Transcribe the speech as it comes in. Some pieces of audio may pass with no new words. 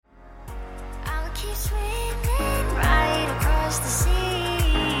swimming right across the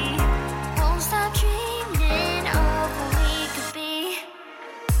sea. Won't stop dreaming of what we could be.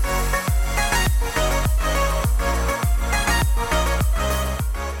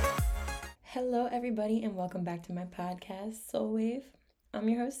 Hello, everybody, and welcome back to my podcast, Soul Wave. I'm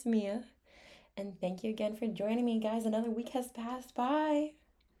your host, Mia, and thank you again for joining me, guys. Another week has passed by.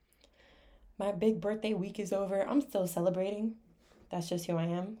 My big birthday week is over. I'm still celebrating. That's just who I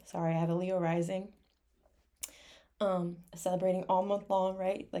am. Sorry, I have a Leo rising. Celebrating all month long,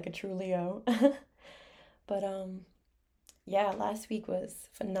 right? Like a true Leo. But yeah, last week was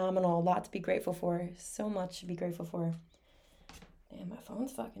phenomenal. A lot to be grateful for. So much to be grateful for. Damn, my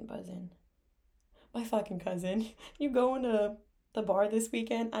phone's fucking buzzing. My fucking cousin. You going to the bar this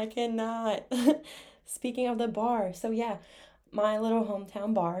weekend? I cannot. Speaking of the bar, so yeah, my little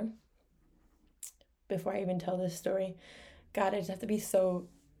hometown bar. Before I even tell this story, God, I just have to be so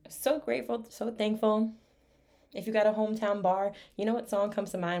grateful, so thankful. If you got a hometown bar, you know what song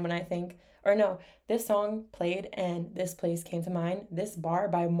comes to mind when I think, or no, this song played and this place came to mind. This Bar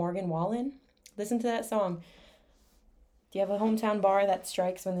by Morgan Wallen. Listen to that song. Do you have a hometown bar that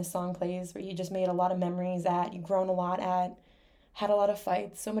strikes when this song plays, where you just made a lot of memories at, you've grown a lot at, had a lot of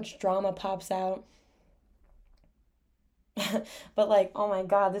fights, so much drama pops out? But like, oh my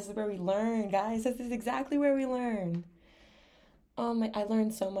God, this is where we learn, guys. This is exactly where we learn. I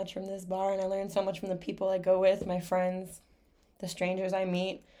learned so much from this bar, and I learned so much from the people I go with, my friends, the strangers I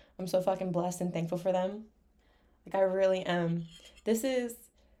meet. I'm so fucking blessed and thankful for them. Like, I really am. It's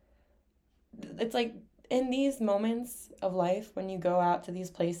like in these moments of life when you go out to these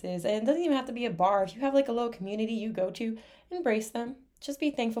places, and it doesn't even have to be a bar. If you have like a little community you go to, embrace them. Just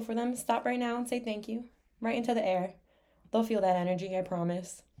be thankful for them. Stop right now and say thank you. Right into the air. They'll feel that energy, I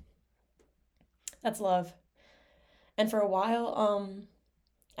promise. That's love. And for a while,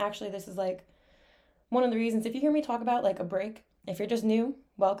 actually, this is like one of the reasons, if you hear me talk about like a break, if you're just new,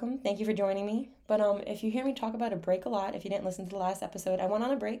 welcome. Thank you for joining me. But if you hear me talk about a break a lot, if you didn't listen to the last episode, I went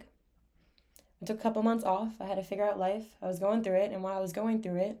on a break. I took a couple months off. I had to figure out life. I was going through it. And while I was going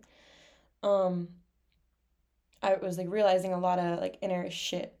through it, I was like realizing a lot of like inner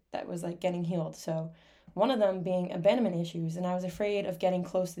shit that was like getting healed. So one of them being abandonment issues. And I was afraid of getting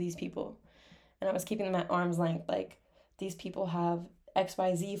close to these people. And I was keeping them at arm's length. Like, these people have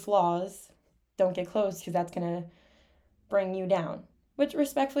XYZ flaws. Don't get close because that's going to bring you down. Which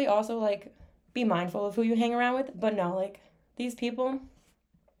respectfully also, like, be mindful of who you hang around with. But no, like, these people,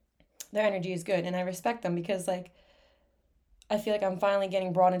 their energy is good. And I respect them because, like, I feel like I'm finally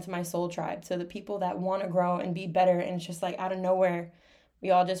getting brought into my soul tribe. So the people that want to grow and be better, and it's just like out of nowhere,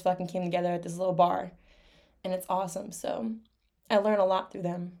 we all just fucking came together at this little bar. And it's awesome. So I learn a lot through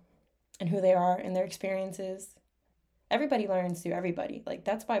them and who they are and their experiences. Everybody learns through everybody. Like,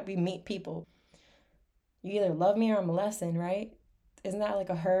 that's why we meet people. You either love me or I'm a lesson, right? Isn't that like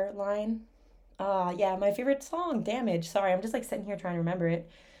a H.E.R line? Yeah, my favorite song, Damage. Sorry, I'm just like sitting here trying to remember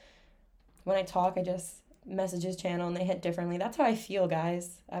it. When I talk, I just messages channel and they hit differently. That's how I feel,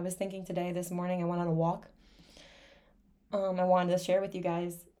 guys. I was thinking today, this morning, I went on a walk. I wanted to share with you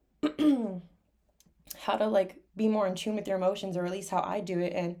guys how to like be more in tune with your emotions, or at least how I do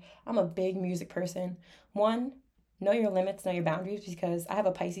it. And I'm a big music person. One, know your limits, know your boundaries, because I have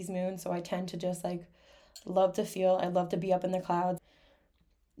a Pisces moon, so I tend to just like love to feel. I love to be up in the clouds.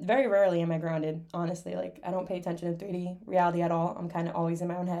 Very rarely am I grounded, honestly. Like, I don't pay attention to 3D reality at all. I'm kind of always in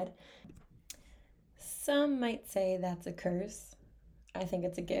my own head. Some might say that's a curse. I think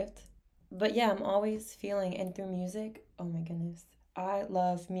it's a gift. But yeah, I'm always feeling, and through music, oh my goodness, I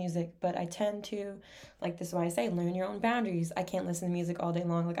love music, but I tend to, like, this is why I say, learn your own boundaries. I can't listen to music all day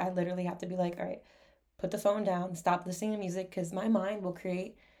long. Like, I literally have to be like, all right, put the phone down, stop listening to music, because my mind will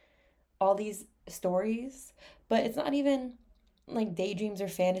create all these stories, but it's not even like daydreams or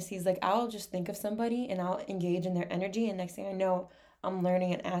fantasies. Like, I'll just think of somebody and I'll engage in their energy, and next thing I know, I'm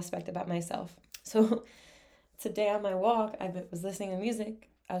learning an aspect about myself. So today on my walk, I was listening to music.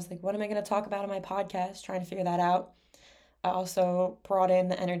 I was like, what am I going to talk about on my podcast? Trying to figure that out. I also brought in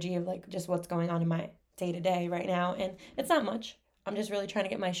the energy of like just what's going on in my day-to-day right now, and it's not much. I'm just really trying to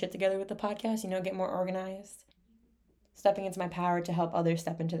get my shit together with the podcast, get more organized, stepping into my power to help others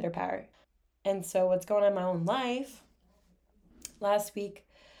step into their power. And so what's going on in my own life, last week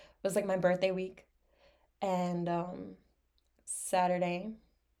was like my birthday week, and a Saturday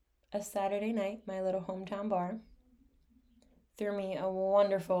night, my little hometown bar threw me a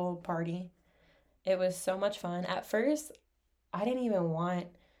wonderful party. It was so much fun. At first, I didn't even want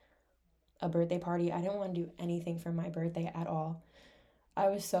a birthday party. I didn't want to do anything for my birthday at all. I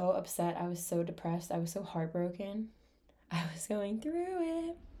was so upset. I was so depressed. I was so heartbroken. I was going through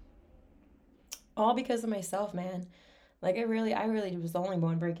it. all because of myself, man. Like I really was the only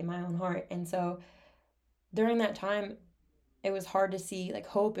one breaking my own heart. And so during that time, it was hard to see like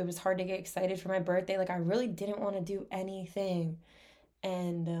hope. It was hard to get excited for my birthday. Like I really didn't want to do anything.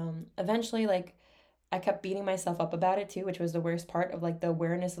 And eventually, like I kept beating myself up about it too, which was the worst part of like the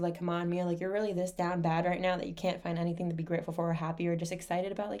awareness of like, come on, Mia, like you're really this down bad right now that you can't find anything to be grateful for or happy or just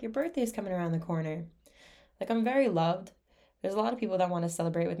excited about. Like your birthday's coming around the corner. Like I'm very loved. There's a lot of people that want to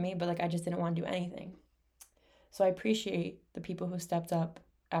celebrate with me, but like I just didn't want to do anything. So I appreciate the people who stepped up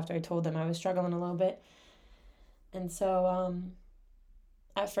after I told them I was struggling a little bit. And so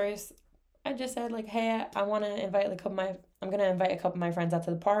at first I just said like, hey, I want to invite like a couple of my I'm gonna invite a couple of my friends out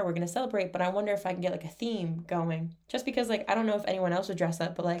to the park. We're gonna celebrate, but I wonder if I can get like a theme going. Just because like I don't know if anyone else would dress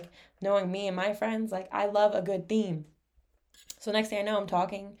up, but like knowing me and my friends, like I love a good theme. So next thing I know, I'm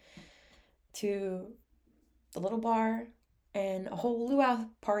talking to the little bar, and a whole luau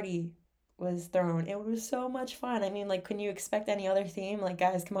party was thrown. It was so much fun. I mean, like, can you expect any other theme? Like,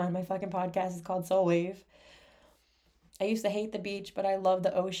 guys, come on, my fucking podcast is called Soul Wave. I used to hate the beach, but I love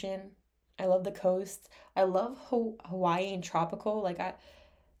the ocean. I love the coast. I love Hawaii and tropical. Like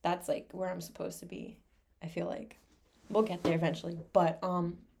that's like where I'm supposed to be. I feel like we'll get there eventually. But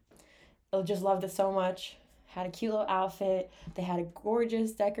I just loved it so much. Had a cute little outfit. They had a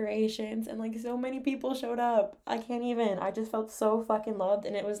gorgeous decorations, and like so many people showed up. I can't even. I just felt so fucking loved,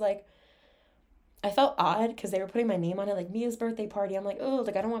 and it was like I felt odd because they were putting my name on it, like Mia's birthday party. I'm like, oh,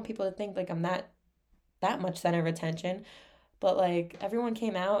 like I don't want people to think like I'm that much center of attention. But like everyone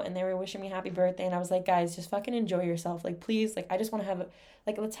came out and they were wishing me happy birthday, and I was like, guys, just fucking enjoy yourself. Like please, like I just want to have a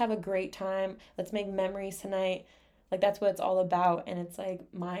like let's have a great time. Let's make memories tonight. Like that's what it's all about. And it's like,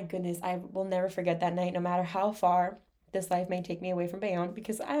 my goodness, I will never forget that night, no matter how far this life may take me away from Bayonne,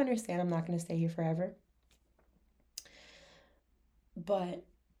 because I understand I'm not gonna stay here forever. But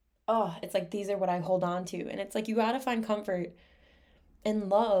oh, it's like these are what I hold on to. And it's like you gotta find comfort and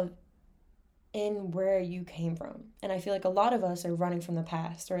love in where you came from. And I feel like a lot of us are running from the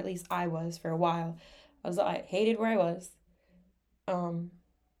past, or at least I was for a while. I hated where I was. Um,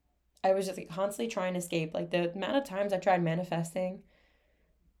 I was just like constantly trying to escape. Like the amount of times I tried manifesting,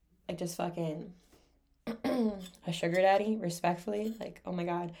 like just fucking a sugar daddy, respectfully. Like, oh my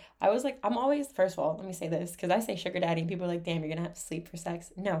God. I was like, I'm always, first of all, let me say this, because I say sugar daddy and people are like, damn, you're gonna have to sleep for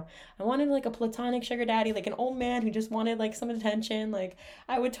sex. No, I wanted like a platonic sugar daddy, like an old man who just wanted like some attention. Like,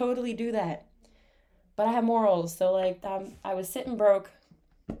 I would totally do that. But I have morals, so like I was sitting broke.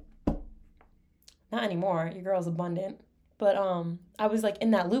 Not anymore. Your girl's abundant. But I was like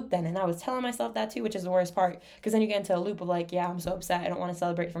in that loop then, and I was telling myself that too, which is the worst part. Because then you get into a loop of like, yeah, I'm so upset. I don't want to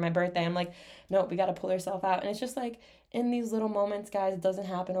celebrate for my birthday. I'm like, no, we got to pull ourselves out. And it's just like in these little moments, guys, it doesn't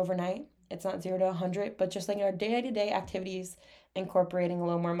happen overnight. It's not 0 to 100, but just like in our day-to-day activities, incorporating a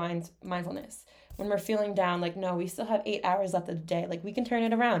little more mindfulness. When we're feeling down, like, no, we still have 8 hours left of the day. Like, we can turn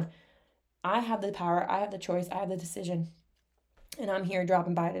it around. I have the power. I have the choice. I have the decision. And I'm here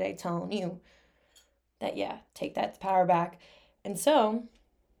dropping by today telling you that, yeah, take that power back. And so,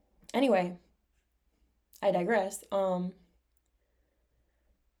 anyway, I digress. Where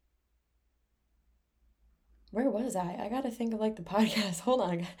was I? I gotta think of like the podcast. Hold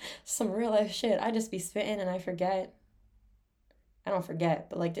on. Some real life shit. I just be spitting and I forget. I don't forget,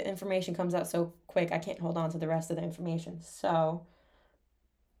 but like the information comes out so quick, I can't hold on to the rest of the information. So,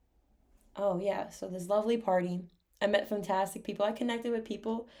 oh yeah, so this lovely party. I met fantastic people. I connected with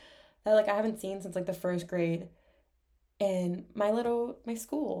people that like I haven't seen since like the first grade. And my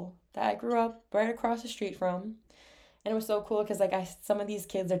school that I grew up right across the street from. And it was so cool because like some of these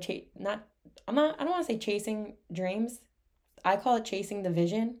kids are not I don't want to say chasing dreams. I call it chasing the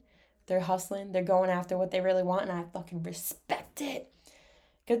vision. They're hustling, they're going after what they really want, and I fucking respect it.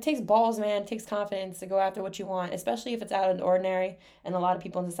 Because it takes balls, man. It takes confidence to go after what you want, especially if it's out of the ordinary. And a lot of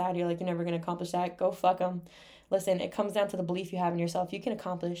people in society are like, you're never going to accomplish that. Go fuck them. Listen, it comes down to the belief you have in yourself. You can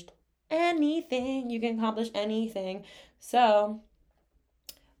accomplish anything. You can accomplish anything. So,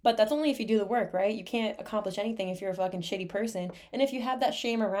 but that's only if you do the work, right? You can't accomplish anything if you're a fucking shitty person. And if you have that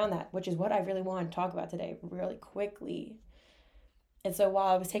shame around that, which is what I really want to talk about today, really quickly. And so while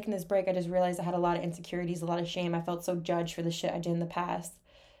I was taking this break, I just realized I had a lot of insecurities, a lot of shame. I felt so judged for the shit I did in the past.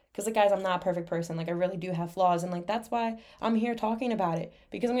 Because, like, guys, I'm not a perfect person. Like, I really do have flaws. And, like, that's why I'm here talking about it.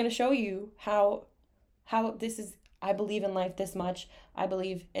 Because I'm going to show you how this is, I believe in life this much. I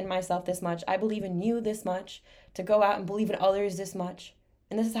believe in myself this much. I believe in you this much. To go out and believe in others this much.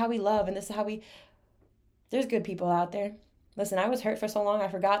 And this is how we love. And this is how there's good people out there. Listen, I was hurt for so long, I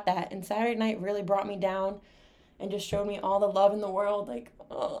forgot that. And Saturday night really brought me down and just showed me all the love in the world. Like,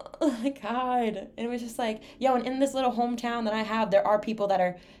 oh my God. And it was just like, yo, and in this little hometown that I have, there are people that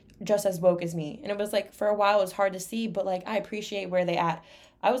are just as woke as me. And it was like, for a while, it was hard to see, but like, I appreciate where they at.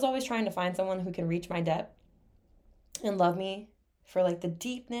 I was always trying to find someone who can reach my depth and love me for like the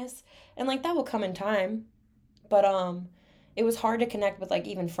deepness. And like, that will come in time. But it was hard to connect with like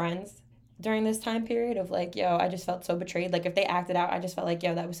even friends during this time period of like, yo, I just felt so betrayed. Like if they acted out, I just felt like,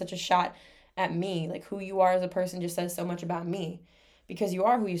 yo, that was such a shot at me. Like who you are as a person just says so much about me because you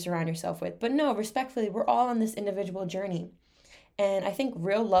are who you surround yourself with. But no, respectfully, we're all on this individual journey. And I think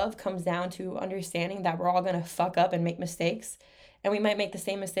real love comes down to understanding that we're all going to fuck up and make mistakes. And we might make the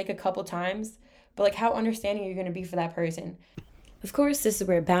same mistake a couple times, but like how understanding are you going to be for that person? Of course, this is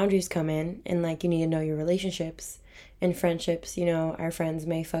where boundaries come in, and like you need to know your relationships and friendships. You know, our friends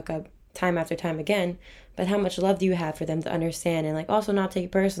may fuck up time after time again, but how much love do you have for them to understand and like also not take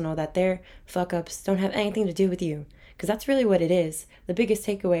it personal that their fuck ups don't have anything to do with you? Because that's really what it is. The biggest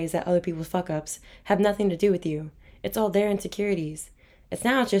takeaway is that other people's fuck ups have nothing to do with you. It's all their insecurities. It's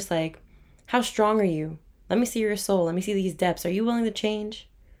now just like, how strong are you? Let me see your soul. Let me see these depths. Are you willing to change?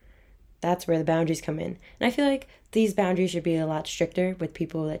 That's where the boundaries come in. And I feel like these boundaries should be a lot stricter with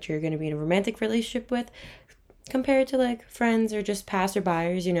people that you're going to be in a romantic relationship with compared to like friends or just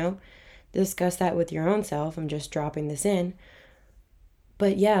passerbyers, you know. Discuss that with your own self. I'm just dropping this in.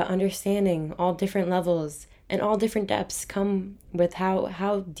 But yeah, understanding all different levels and all different depths come with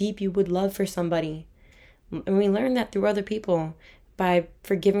how deep you would love for somebody. And we learn that through other people by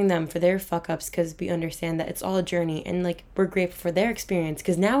forgiving them for their fuck ups because we understand that it's all a journey and like we're grateful for their experience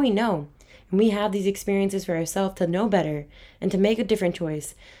because now we know and we have these experiences for ourselves to know better and to make a different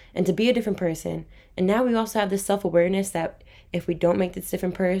choice and to be a different person. And now we also have this self-awareness that if we don't make this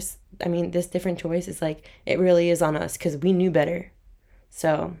this different choice, it's like it really is on us because we knew better.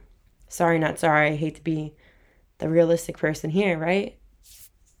 So sorry, not sorry. I hate to be the realistic person here, right?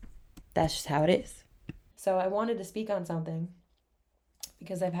 That's just how it is. So I wanted to speak on something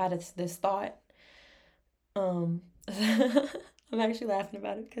because I've had this thought. I'm actually laughing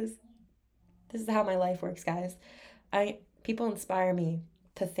about it because this is how my life works, guys. People inspire me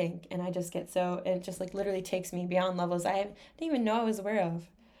to think, and I just get so it just like literally takes me beyond levels I didn't even know I was aware of.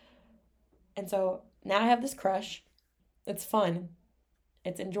 And so now I have this crush. It's fun.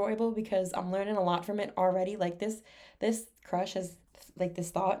 It's enjoyable because I'm learning a lot from it already. Like this crush has like this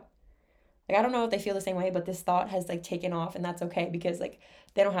thought. Like I don't know if they feel the same way, but this thought has like taken off, and that's okay because like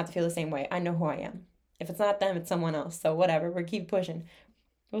they don't have to feel the same way. I know who I am. If it's not them, it's someone else. So whatever, we keep pushing.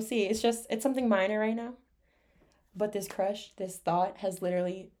 We'll see. It's something minor right now. But this crush, this thought has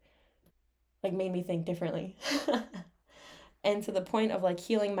literally like made me think differently. And to the point of like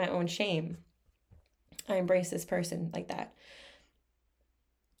healing my own shame. I embrace this person like that.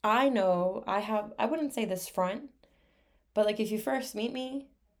 I know I wouldn't say this front, but like if you first meet me,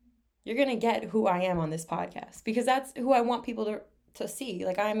 you're going to get who I am on this podcast because that's who I want people to see.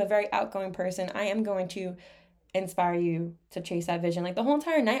 Like I am a very outgoing person. I am going to inspire you to chase that vision. Like the whole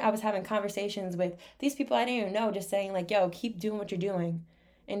entire night I was having conversations with these people I didn't even know, just saying like, yo, keep doing what you're doing.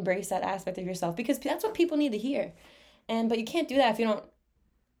 Embrace that aspect of yourself because that's what people need to hear. But you can't do that if you don't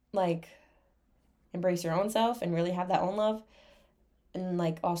like embrace your own self and really have that own love and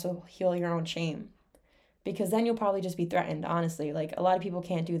like also heal your own shame. Because then you'll probably just be threatened, honestly. Like a lot of people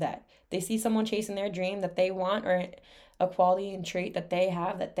can't do that. They see someone chasing their dream that they want or a quality and trait that they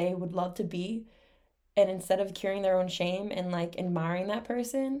have that they would love to be, and instead of curing their own shame and like admiring that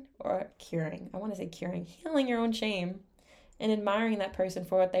person or healing your own shame and admiring that person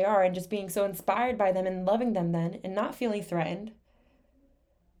for what they are and just being so inspired by them and loving them then and not feeling threatened,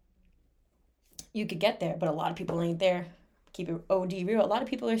 you could get there. But a lot of people ain't there. Keep it OD real. A lot of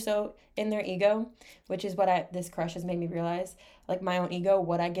people are so in their ego, which is what this crush has made me realize. Like my own ego,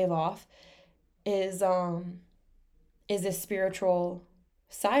 what I give off is this spiritual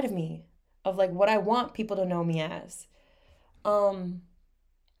side of me, of like what I want people to know me as.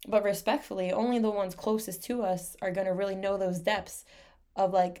 But respectfully, only the ones closest to us are gonna really know those depths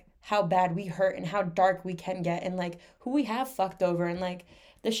of like how bad we hurt and how dark we can get and like who we have fucked over and like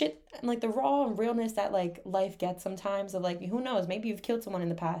the shit and like the raw realness that like life gets sometimes of like who knows, maybe you've killed someone in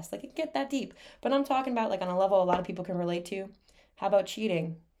the past. Like it can get that deep. But I'm talking about like on a level a lot of people can relate to. How about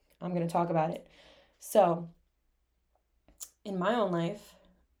cheating? I'm gonna talk about it. So in my own life,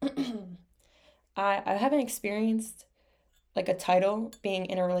 I haven't experienced like a title being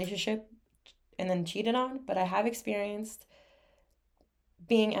in a relationship and then cheated on, but I have experienced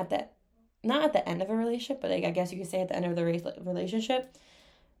being not at the end of a relationship, but like I guess you could say at the end of the relationship,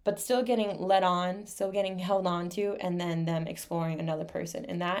 but still getting led on, still getting held on to, and then them exploring another person.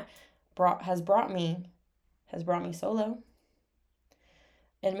 And that has brought me so low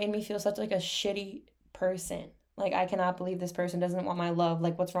and made me feel such like a shitty person. Like, I cannot believe this person doesn't want my love.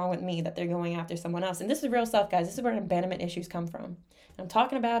 Like, what's wrong with me that they're going after someone else? And this is real stuff, guys. This is where abandonment issues come from. And I'm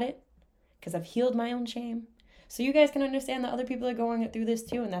talking about it because I've healed my own shame. So you guys can understand that other people are going through this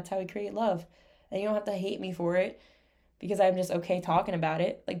too, and that's how we create love. And you don't have to hate me for it because I'm just okay talking about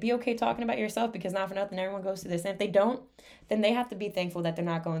it. Like, be okay talking about yourself, because not for nothing, everyone goes through this. And if they don't, then they have to be thankful that they're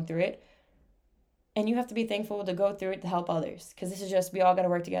not going through it. And you have to be thankful to go through it to help others, because this is just, we all got to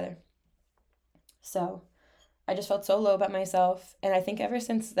work together. So I just felt so low about myself. And I think ever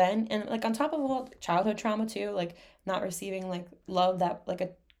since then, and like on top of all childhood trauma too, like not receiving like love that like a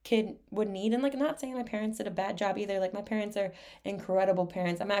kid would need. And like, not saying my parents did a bad job either. Like, my parents are incredible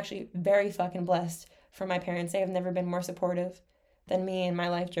parents. I'm actually very fucking blessed for my parents. They have never been more supportive than me in my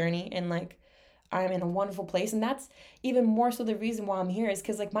life journey. And like, I'm in a wonderful place. And that's even more so the reason why I'm here, is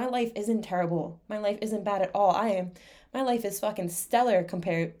because like my life isn't terrible. My life isn't bad at all. My life is fucking stellar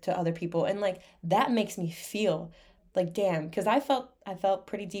compared to other people. And like, that makes me feel like, damn, because I felt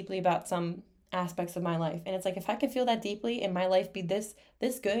pretty deeply about some aspects of my life. And it's like, if I can feel that deeply and my life be this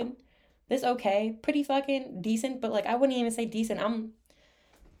good, this okay, pretty fucking decent, but like, I wouldn't even say decent. I'm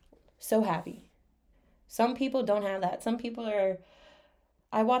so happy. Some people don't have that. Some people are,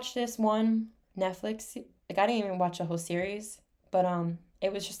 I watched this one Netflix, like, I didn't even watch the whole series, but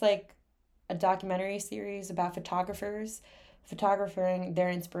it was just like a documentary series about photographing their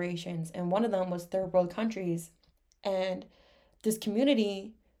inspirations, and one of them was third world countries. And this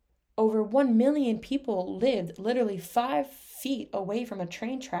community, over 1 million people lived literally 5 feet away from a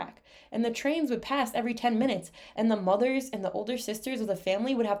train track. And the trains would pass every 10 minutes. And the mothers and the older sisters of the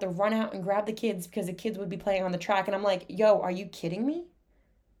family would have to run out and grab the kids because the kids would be playing on the track. And I'm like, yo, are you kidding me?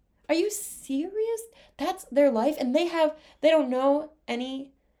 Are you serious? That's their life. And they don't know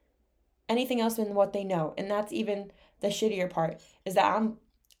anything else than what they know. And that's even the shittier part, is that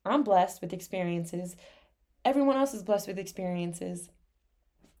I'm blessed with experiences. Everyone else is blessed with experiences.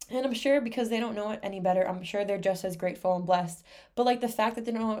 And I'm sure because they don't know it any better, I'm sure they're just as grateful and blessed. But like, the fact that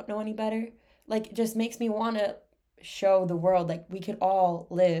they don't know any better, like, just makes me want to show the world like we could all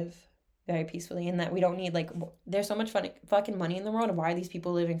live very peacefully, and that we don't need, like, there's so much fucking money in the world, and why are these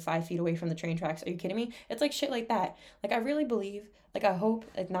people living 5 feet away from the train tracks? Are you kidding me? It's like shit like that. Like, I really believe, like, I hope,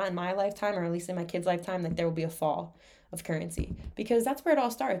 like, not in my lifetime, or at least in my kids' lifetime, like, there will be a fall of currency, because that's where it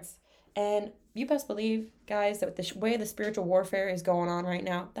all starts. And you best believe, guys, that the way the spiritual warfare is going on right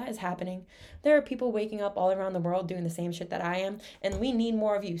now, that is happening. There are people waking up all around the world doing the same shit that I am, and we need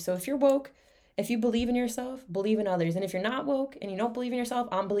more of you. So if you're woke, if you believe in yourself, believe in others. And if you're not woke and you don't believe in yourself,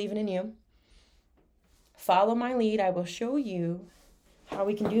 I'm believing in you. Follow my lead. I will show you how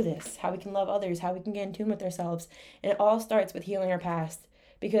we can do this, how we can love others, how we can get in tune with ourselves. And it all starts with healing our past,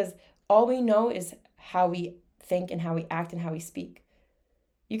 because all we know is how we think and how we act and how we speak.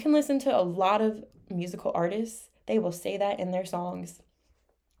 You can listen to a lot of musical artists. They will say that in their songs.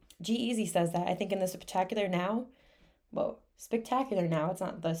 G-Eazy says that, I think, in the Spectacular Now. Well, Spectacular Now. It's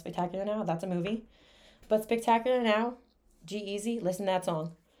not The Spectacular Now. That's a movie. But Spectacular Now, G-Eazy, listen to that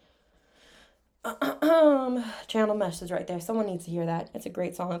song. Channel message right there. Someone needs to hear that. It's a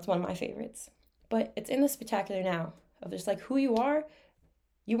great song. It's one of my favorites. But it's in the Spectacular Now of just like who you are.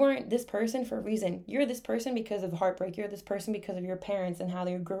 You weren't this person for a reason. You're this person because of heartbreak. You're this person because of your parents and how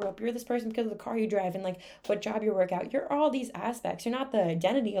they grew up. You're this person because of the car you drive and like what job you work out. You're all these aspects. You're not the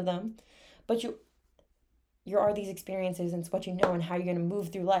identity of them, but you are these experiences, and it's what you know and how you're going to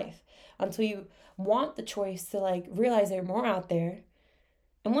move through life until you want the choice to like realize there's more out there.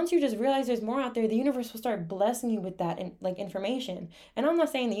 And once you just realize there's more out there, the universe will start blessing you with that like information. And I'm not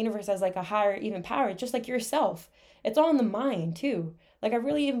saying the universe has like a higher even power. It's just like yourself. It's all in the mind too. Like, I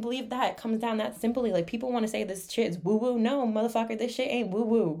really even believe that it comes down that simply. Like, people want to say this shit is woo-woo. No, motherfucker, this shit ain't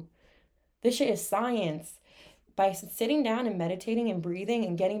woo-woo. This shit is science. By sitting down and meditating and breathing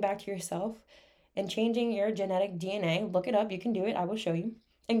and getting back to yourself and changing your genetic DNA, look it up. You can do it. I will show you.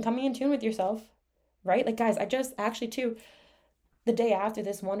 And coming in tune with yourself, right? Like, guys, I just actually, too, the day after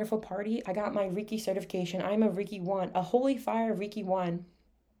this wonderful party, I got my Reiki certification. I'm a Reiki 1, a Holy Fire Reiki 1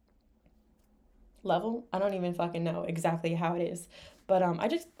 level. I don't even fucking know exactly how it is. But I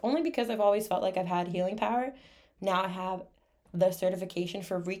just, only because I've always felt like I've had healing power, now I have the certification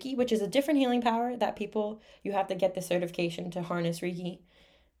for Reiki, which is a different healing power that you have to get the certification to harness Reiki,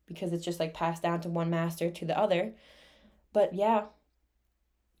 because it's just like passed down to one master to the other. But yeah,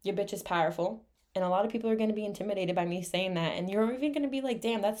 your bitch is powerful. And a lot of people are going to be intimidated by me saying that. And you're even going to be like,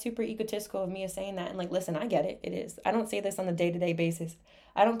 damn, that's super egotistical of me of saying that. And like, listen, I get it. It is. I don't say this on a day-to-day basis.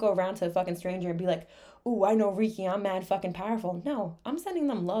 I don't go around to a fucking stranger and be like, ooh, I know Reiki, I'm mad fucking powerful. No, I'm sending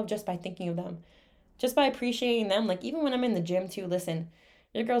them love just by thinking of them. Just by appreciating them. Like, even when I'm in the gym too, listen,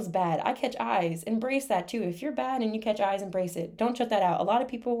 Your girl's bad. I catch eyes. Embrace that too. If you're bad and you catch eyes, embrace it. Don't shut that out. A lot of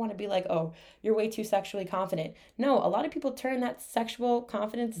people want to be like, oh, you're way too sexually confident. No, a lot of people turn that sexual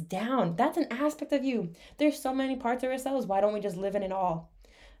confidence down. That's an aspect of you. There's so many parts of ourselves. Why don't we just live in it all?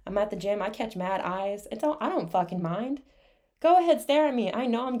 I'm at the gym. I catch mad eyes. I don't fucking mind. Go ahead, stare at me. I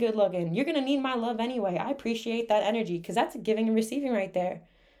know I'm good looking. You're going to need my love anyway. I appreciate that energy because that's a giving and receiving right there.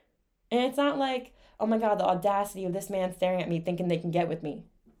 And it's not like, oh my God, the audacity of this man staring at me thinking they can get with me.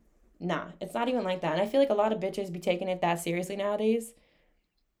 Nah, it's not even like that. And I feel like a lot of bitches be taking it that seriously nowadays.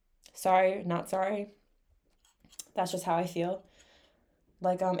 Sorry, not sorry. That's just how I feel.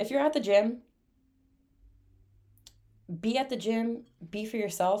 Like, if you're at the gym, be at the gym, be for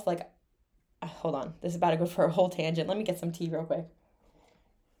yourself. Like, hold on, this is about to go for a whole tangent. Let me get some tea real quick.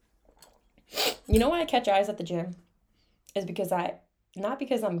 You know why I catch eyes at the gym? Is because not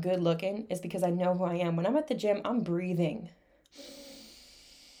because I'm good looking, it's because I know who I am. When I'm at the gym, I'm breathing.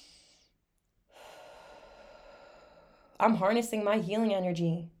 I'm harnessing my healing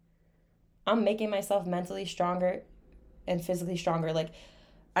energy. I'm making myself mentally stronger and physically stronger. Like,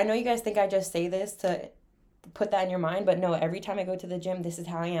 I know you guys think I just say this to put that in your mind, but no, every time I go to the gym, this is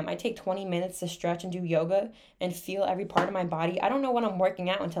how I am. I take 20 minutes to stretch and do yoga and feel every part of my body. I don't know when I'm working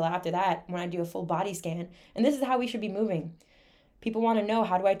out until after that, when I do a full body scan. And this is how we should be moving. People want to know,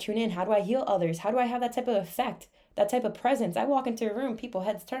 how do I tune in? How do I heal others? How do I have that type of effect, that type of presence? I walk into a room, people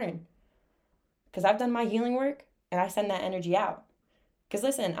heads turn. Because I've done my healing work and I send that energy out. Because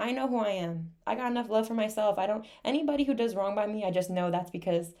listen, I know who I am. I got enough love for myself. Anybody who does wrong by me, I just know that's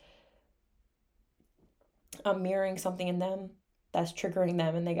because I'm mirroring something in them that's triggering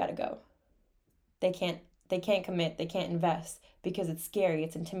them and they gotta go. They can't commit, they can't invest because it's scary,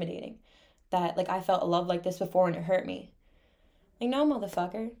 it's intimidating. That, like, I felt a love like this before and it hurt me. Like, no,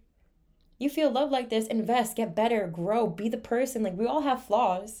 motherfucker. You feel love like this, invest, get better, grow, be the person. Like, we all have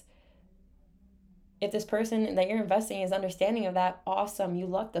flaws. If this person that you're investing is understanding of that, awesome, you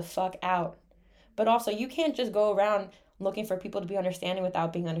luck the fuck out. But also, you can't just go around looking for people to be understanding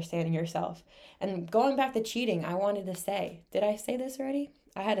without being understanding yourself. And going back to cheating, I wanted to say, did I say this already?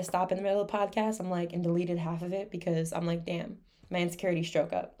 I had to stop in the middle of the podcast. I'm like, and deleted half of it because I'm like, damn, my insecurity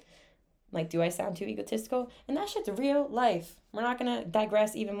stroke up. Like, do I sound too egotistical? And that shit's real life. We're not gonna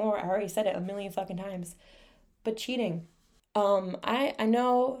digress even more. I already said it a million fucking times. But cheating. I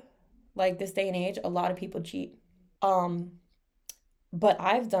know, like, this day and age, a lot of people cheat. But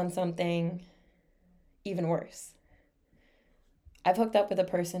I've done something even worse. I've hooked up with a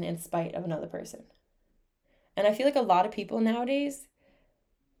person in spite of another person. And I feel like a lot of people nowadays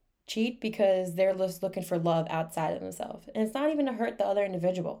cheat because they're just looking for love outside of themselves. And it's not even to hurt the other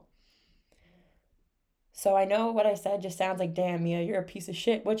individual. So I know what I said just sounds like, damn, Mia, you're a piece of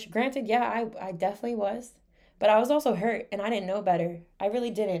shit. Which, granted, yeah, I definitely was. But I was also hurt, and I didn't know better. I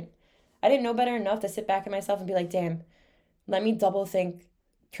really didn't. I didn't know better enough to sit back in myself and be like, damn, let me double think,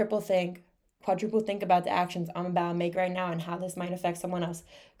 triple think, quadruple think about the actions I'm about to make right now and how this might affect someone else.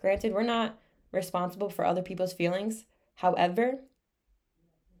 Granted, we're not responsible for other people's feelings. However,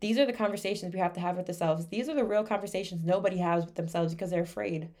 these are the conversations we have to have with ourselves. These are the real conversations nobody has with themselves because they're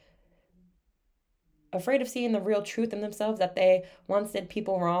afraid. Afraid of seeing the real truth in themselves, that they once did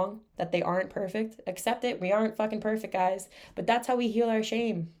people wrong, that they aren't perfect. Accept it. We aren't fucking perfect, guys. But that's how we heal our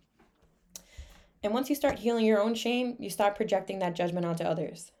shame. And once you start healing your own shame, you start projecting that judgment onto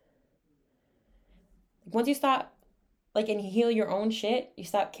others. Once you stop, like, and heal your own shit, you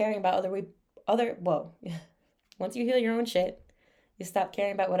stop caring about once you heal your own shit, you stop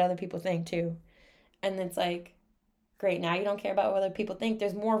caring about what other people think too. And it's like, great, now you don't care about what other people think.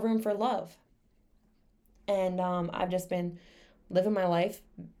 There's more room for love. And I've just been living my life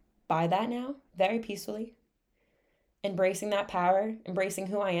by that now, very peacefully. Embracing that power, embracing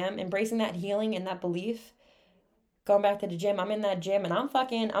who I am, embracing that healing and that belief. Going back to the gym, I'm in that gym and I'm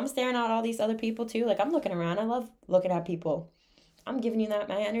staring at all these other people too. Like, I'm looking around. I love looking at people. I'm giving you that,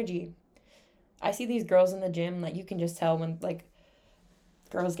 my energy. I see these girls in the gym, like, you can just tell when, like,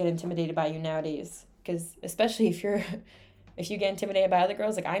 girls get intimidated by you nowadays. Because especially if you get intimidated by other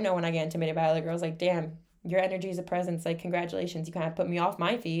girls, like, I know when I get intimidated by other girls, like, damn, your energy is a presence. Like, congratulations, you kind of put me off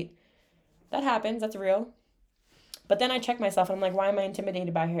my feet. That happens. That's real. But then I check myself and I'm like, why am I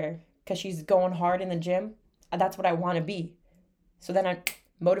intimidated by her? Because she's going hard in the gym. That's what I want to be. So then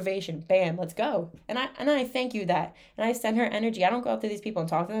motivation, bam, let's go. And I thank you that. And I send her energy. I don't go up to these people and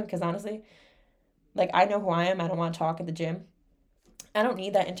talk to them because honestly, like, I know who I am. I don't want to talk at the gym. I don't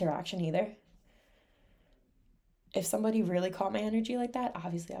need that interaction either. If somebody really caught my energy like that,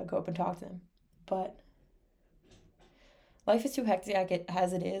 obviously I'll go up and talk to them. But life is too hectic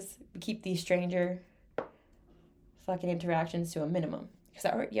as it is. We keep these stranger fucking interactions to a minimum. Because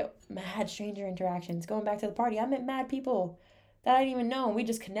I already, mad stranger interactions. Going back to the party, I met mad people that I didn't even know. And we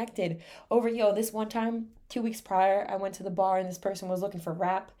just connected over, this one time, 2 weeks prior, I went to the bar and this person was looking for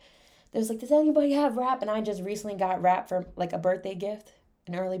rap. They was like, does anybody have rap? And I just recently got rap for like a birthday gift,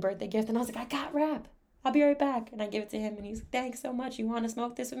 an early birthday gift. And I was like, I got rap. I'll be right back. And I give it to him and he's like, thanks so much. You want to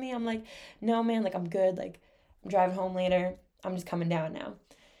smoke this with me? I'm like, no, man, like I'm good. Like I'm driving home later. I'm just coming down now.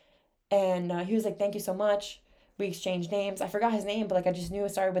 And he was like, thank you so much. We exchanged names. I forgot his name, but like I just knew it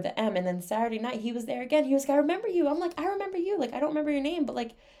started with an M. And then Saturday night, he was there again. He was like, I remember you. I'm like, I remember you. Like, I don't remember your name, but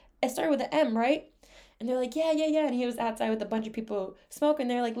like it started with an M, right? And they're like, yeah, yeah, yeah. And he was outside with a bunch of people smoking.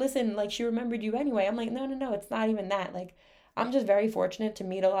 They're like, listen, like she remembered you anyway. I'm like, no, no, no. It's not even that. Like, I'm just very fortunate to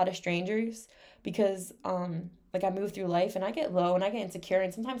meet a lot of strangers because, like I move through life and I get low and I get insecure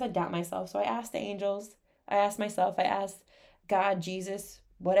and sometimes I doubt myself. So I ask the angels, I ask myself, I ask God, Jesus,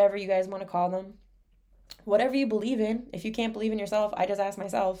 whatever you guys want to call them, whatever you believe in. If you can't believe in yourself, I just ask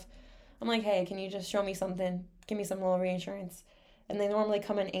myself. I'm like, hey, can you just show me something? Give me some little reassurance. And they normally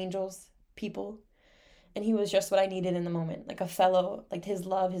come in angels, people. And he was just what I needed in the moment. Like a fellow, like his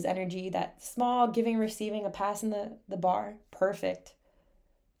love, his energy, that small giving, receiving, a pass in the bar. Perfect.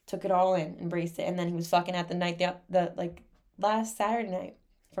 Took it all in, embraced it. And then he was fucking at the night, the like last Saturday night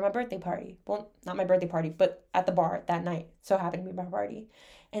for my birthday party. Well, not my birthday party, but at the bar that night. So happened to be my party.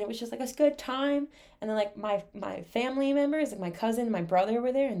 And it was just like a good time. And then like my family members, like my cousin, my brother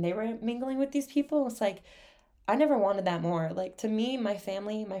were there and they were mingling with these people. It's like I never wanted that more. Like to me, my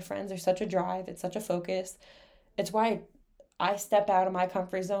family, my friends are such a drive. It's such a focus. It's why I step out of my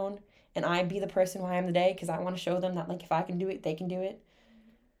comfort zone and I be the person who I am today because I want to show them that like if I can do it, they can do it.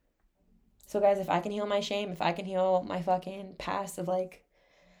 So guys, if I can heal my shame, if I can heal my fucking past of like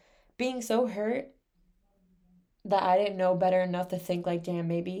being so hurt that I didn't know better enough to think like, damn,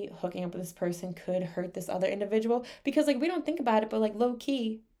 maybe hooking up with this person could hurt this other individual because like we don't think about it, but like low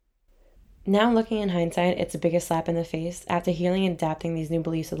key. Now looking in hindsight, it's the biggest slap in the face. After healing and adapting these new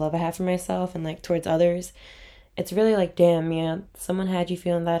beliefs of love I have for myself and like towards others, it's really like, damn, yeah, someone had you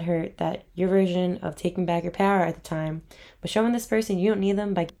feeling that hurt, that your version of taking back your power at the time was showing this person you don't need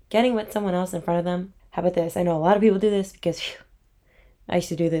them by getting with someone else in front of them. How about this? I know a lot of people do this because I used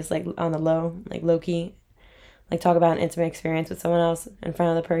to do this like on the low, like low key, like talk about an intimate experience with someone else in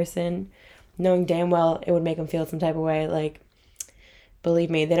front of the person, knowing damn well it would make them feel some type of way. Like, believe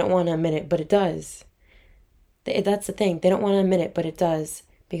me, they don't want to admit it, but it does. That's the thing. They don't want to admit it, but it does.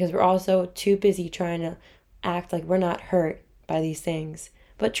 Because we're also too busy trying to act like we're not hurt by these things.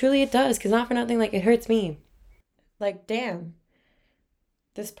 But truly it does, because not for nothing, like it hurts me. Like, damn,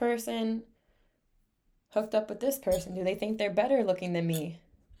 this person hooked up with this person. Do they think they're better looking than me?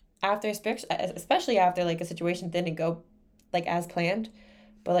 After, especially after like a situation didn't go like as planned,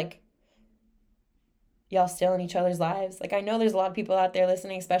 but like y'all still in each other's lives. Like I know there's a lot of people out there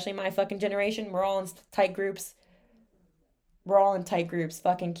listening, especially my fucking generation. We're all in tight groups. We're all in tight groups.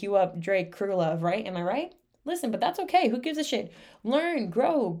 Fucking queue up Drake, Crew Love, right? Am I right? Listen, but that's okay. Who gives a shit? Learn,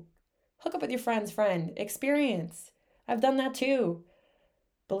 grow, hook up with your friend's friend, experience. I've done that too.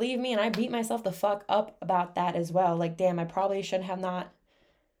 Believe me, and I beat myself the fuck up about that as well. Like, damn, I probably should have not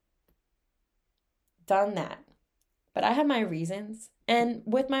done that. But I had my reasons. And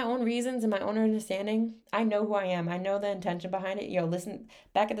with my own reasons and my own understanding, I know who I am. I know the intention behind it. Listen,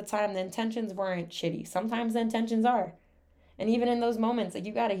 back at the time, the intentions weren't shitty. Sometimes the intentions are. And even in those moments, like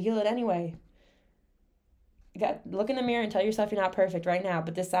you got to heal it anyway. You got look in the mirror and tell yourself you're not perfect right now,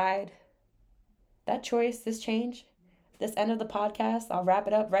 but decide that choice, this change, this end of the podcast, I'll wrap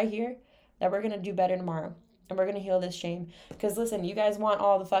it up right here, that we're going to do better tomorrow. And we're going to heal this shame. Because listen, you guys want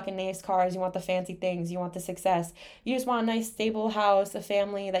all the fucking nice cars. You want the fancy things. You want the success. You just want a nice stable house, a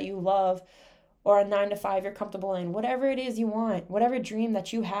family that you love, or a 9 to 5 you're comfortable in. Whatever it is you want, whatever dream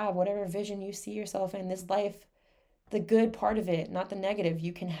that you have, whatever vision you see yourself in this life, the good part of it, not the negative.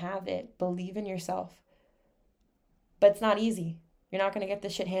 You can have it. Believe in yourself. But it's not easy. You're not going to get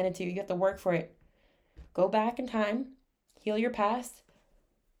this shit handed to you. You have to work for it. Go back in time. Heal your past.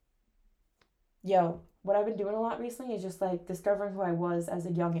 What I've been doing a lot recently is just like discovering who I was as a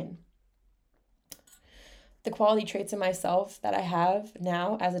youngin'. The quality traits in myself that I have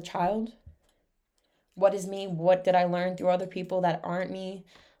now as a child. What is me? What did I learn through other people that aren't me?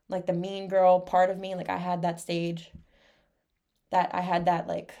 Like the mean girl part of me. Like I had that stage. That I had that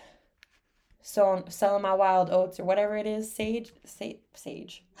like selling my wild oats or whatever it is. Sage.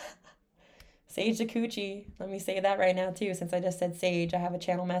 Sage the coochie. Let me say that right now too. Since I just said sage, I have a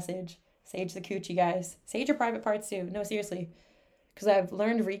channel message. Sage the coochie, guys. Sage your private parts too. No, seriously. Because I've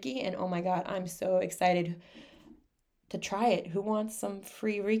learned Reiki and oh my God, I'm so excited to try it. Who wants some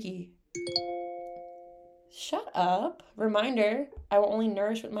free Reiki? Shut up. Reminder, I will only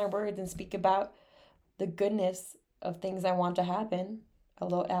nourish with my words and speak about the goodness of things I want to happen. A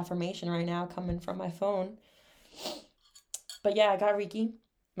little affirmation right now coming from my phone. But yeah, I got Reiki,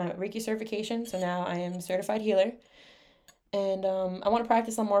 my Reiki certification. So now I am certified healer. And I want to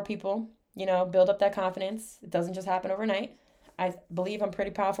practice on more people, build up that confidence. It doesn't just happen overnight. I believe I'm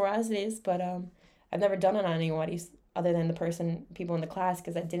pretty powerful as it is, but I've never done it on anybody other than people in the class,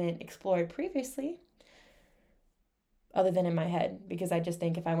 because I didn't explore it previously, other than in my head. Because I just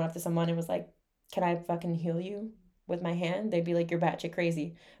think if I went up to someone and was like, can I fucking heal you with my hand? They'd be like, you're batshit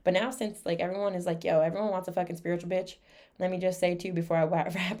crazy. But now, since like everyone is like, yo, everyone wants a fucking spiritual bitch. Let me just say too, before I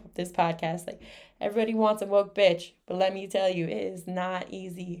wrap up this podcast, like, everybody wants a woke bitch, but let me tell you, it is not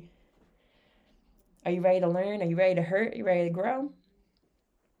easy. Are you ready to learn? Are you ready to hurt? Are you ready to grow?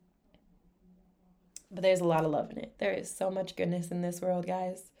 But there's a lot of love in it. There is so much goodness in this world,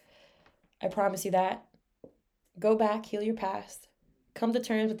 guys. I promise you that. Go back, heal your past. Come to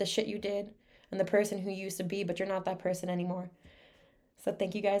terms with the shit you did and the person who you used to be, but you're not that person anymore. So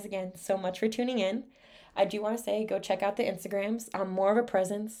thank you guys again so much for tuning in. I do want to say, go check out the Instagrams. I'm more of a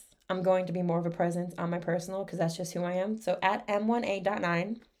presence. I'm going to be more of a presence on my personal, because that's just who I am. So at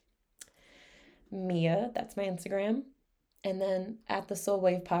m1a.9, Mia, that's my Instagram. And then at the Soul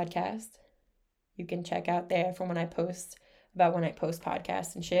Wave Podcast, you can check out there from when I post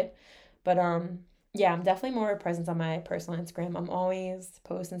podcasts and shit. But yeah, I'm definitely more of a presence on my personal Instagram. I'm always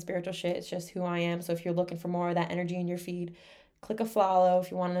posting spiritual shit. It's just who I am. So if you're looking for more of that energy in your feed, click a follow.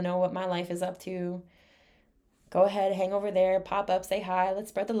 If you want to know what my life is up to, go ahead, hang over there, pop up, say hi. Let's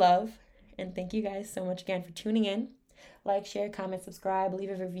spread the love. And thank you guys so much again for tuning in. Like, share, comment, subscribe,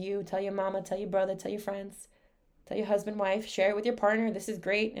 leave a review. Tell your mama, tell your brother, tell your friends, tell your husband, wife. Share it with your partner. This is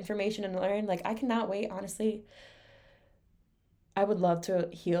great information and learn. Like, I cannot wait, honestly. I would love to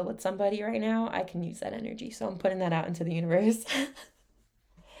heal with somebody right now. I can use that energy. So I'm putting that out into the universe.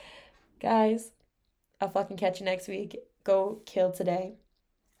 Guys, I'll fucking catch you next week. Go kill today.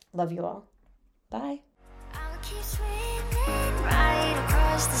 Love you all. Bye.